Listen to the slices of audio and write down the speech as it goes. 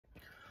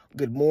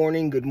Good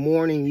morning,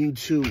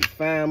 YouTube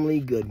family.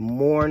 Good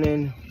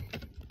morning.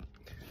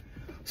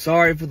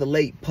 Sorry for the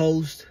late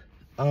post.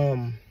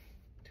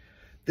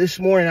 This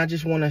morning I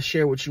just want to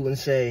share with you and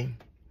say,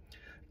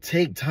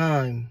 take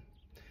time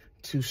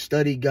to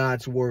study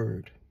God's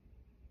word.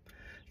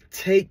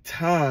 Take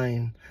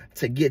time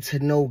to get to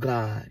know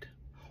God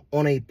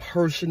on a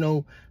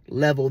personal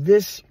level.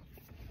 This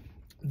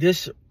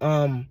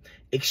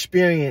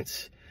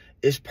experience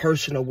is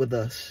personal with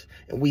us,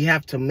 and we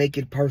have to make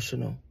it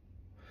personal.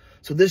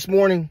 So this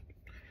morning,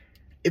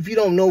 if you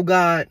don't know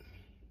God,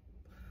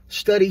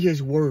 study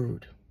his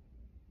word.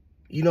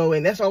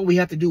 And that's all we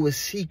have to do is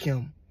seek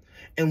him.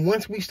 And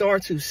once we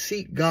start to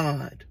seek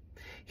God,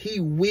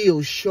 he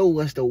will show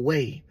us the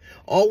way.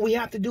 All we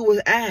have to do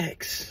is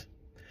ask.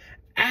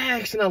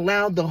 Ask and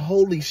allow the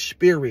Holy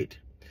Spirit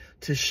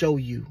to show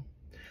you.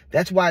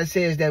 That's why it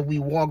says that we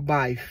walk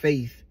by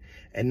faith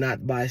and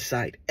not by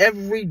sight.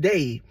 Every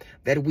day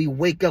that we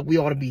wake up, we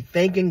ought to be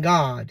thanking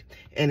God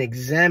and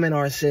examine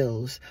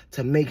ourselves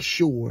to make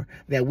sure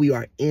that we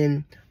are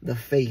in the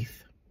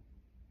faith.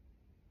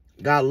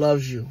 God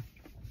loves you.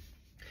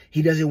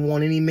 He doesn't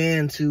want any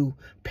man to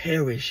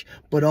perish,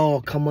 but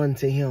all come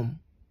unto him.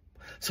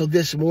 So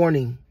this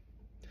morning,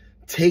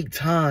 take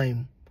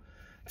time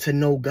to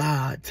know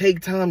God. Take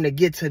time to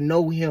get to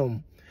know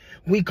him.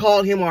 We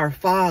call him our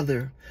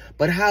Father,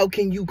 but how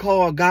can you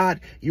call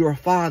God your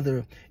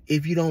Father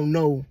if you don't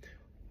know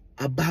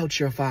about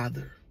your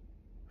Father?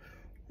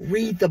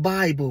 Read the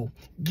Bible.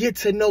 Get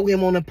to know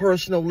him on a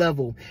personal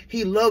level.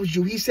 He loves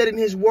you. He said in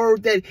his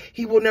word that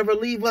he will never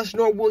leave us,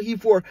 nor will he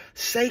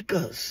forsake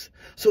us.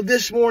 So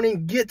this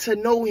morning, get to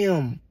know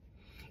him.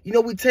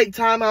 We take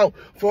time out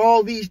for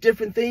all these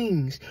different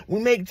things.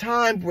 We make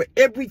time for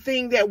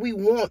everything that we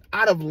want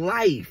out of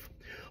life.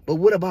 But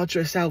what about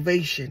your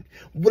salvation?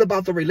 What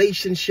about the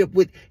relationship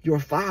with your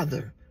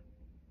Father?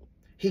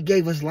 He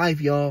gave us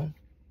life, y'all.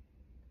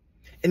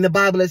 In the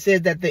Bible, it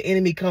says that the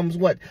enemy comes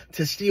what?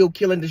 To steal,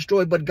 kill, and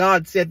destroy. But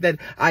God said that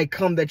I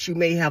come that you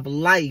may have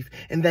life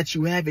and that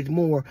you have it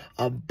more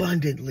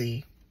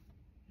abundantly.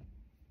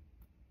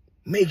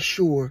 Make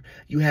sure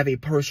you have a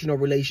personal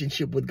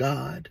relationship with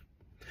God.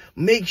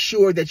 Make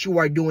sure that you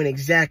are doing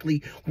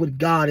exactly what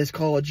God has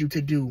called you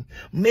to do.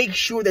 Make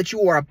sure that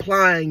you are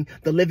applying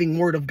the living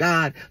word of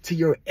God to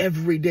your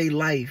everyday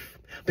life.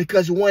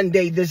 Because one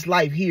day this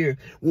life here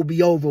will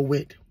be over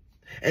with.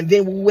 And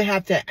then we will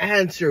have to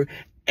answer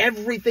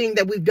everything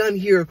that we've done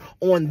here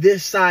on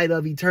this side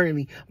of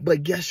eternity.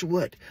 But guess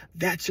what?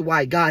 That's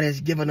why God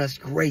has given us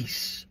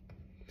grace.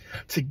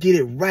 To get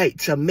it right,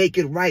 to make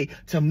it right,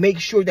 to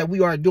make sure that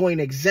we are doing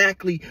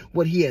exactly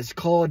what he has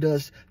called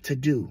us to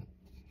do.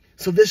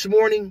 So this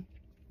morning,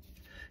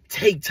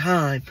 take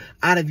time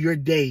out of your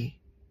day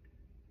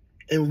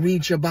and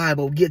read your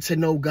Bible. Get to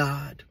know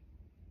God.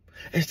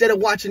 Instead of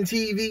watching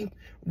TV,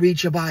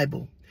 read your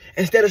Bible.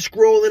 Instead of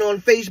scrolling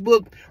on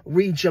Facebook,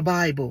 read your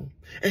Bible.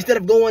 Instead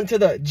of going to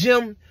the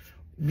gym,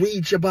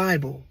 read your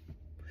Bible.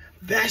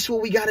 That's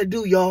what we got to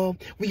do, y'all.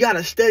 We got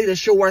to study to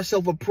show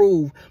ourselves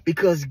approved,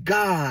 because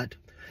God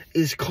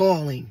is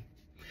calling,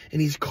 and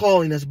he's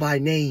calling us by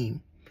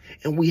name,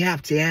 and we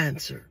have to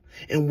answer.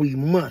 And we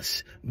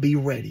must be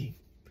ready.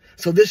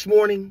 So this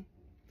morning,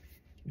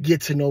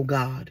 get to know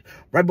God.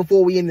 Right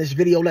before we end this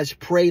video, let's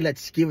pray.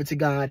 Let's give it to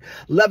God.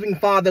 Loving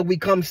Father, we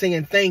come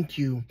saying thank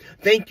you.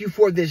 Thank you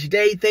for this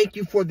day. Thank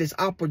you for this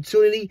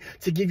opportunity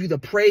to give you the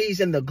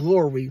praise and the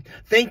glory.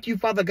 Thank you,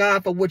 Father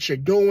God, for what you're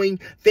doing.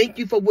 Thank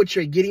you for what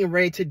you're getting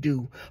ready to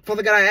do.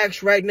 Father God, I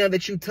ask right now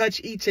that you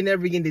touch each and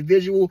every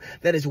individual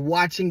that is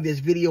watching this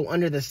video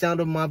under the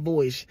sound of my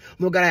voice.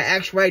 Lord God, I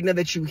ask right now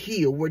that you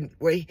heal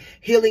where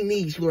healing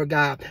needs, Lord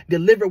God.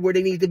 Deliver where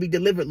they need to be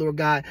delivered, Lord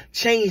God.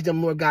 Change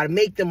them, Lord God.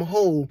 Make them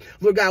whole.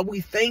 Lord God,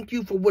 we thank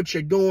you for what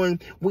you're doing.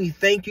 We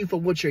thank you for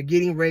what you're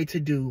getting ready to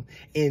do.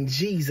 In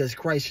Jesus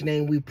Christ's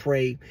name we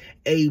pray.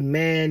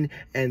 Amen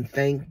and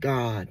thank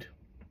God.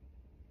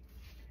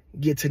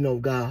 Get to know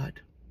God.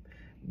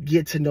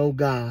 Get to know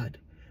God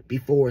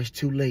before it's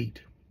too late.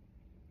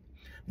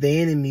 The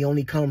enemy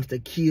only comes to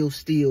kill,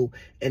 steal,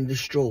 and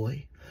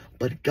destroy.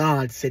 But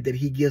God said that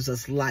he gives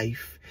us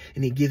life,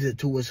 and he gives it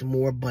to us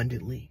more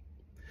abundantly.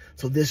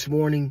 So this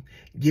morning,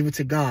 give it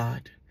to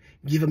God.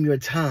 Give him your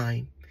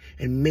time.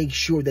 And make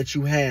sure that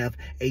you have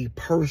a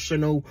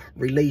personal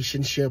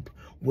relationship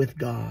with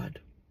God.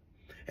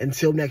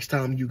 Until next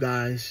time, you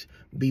guys,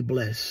 be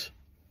blessed.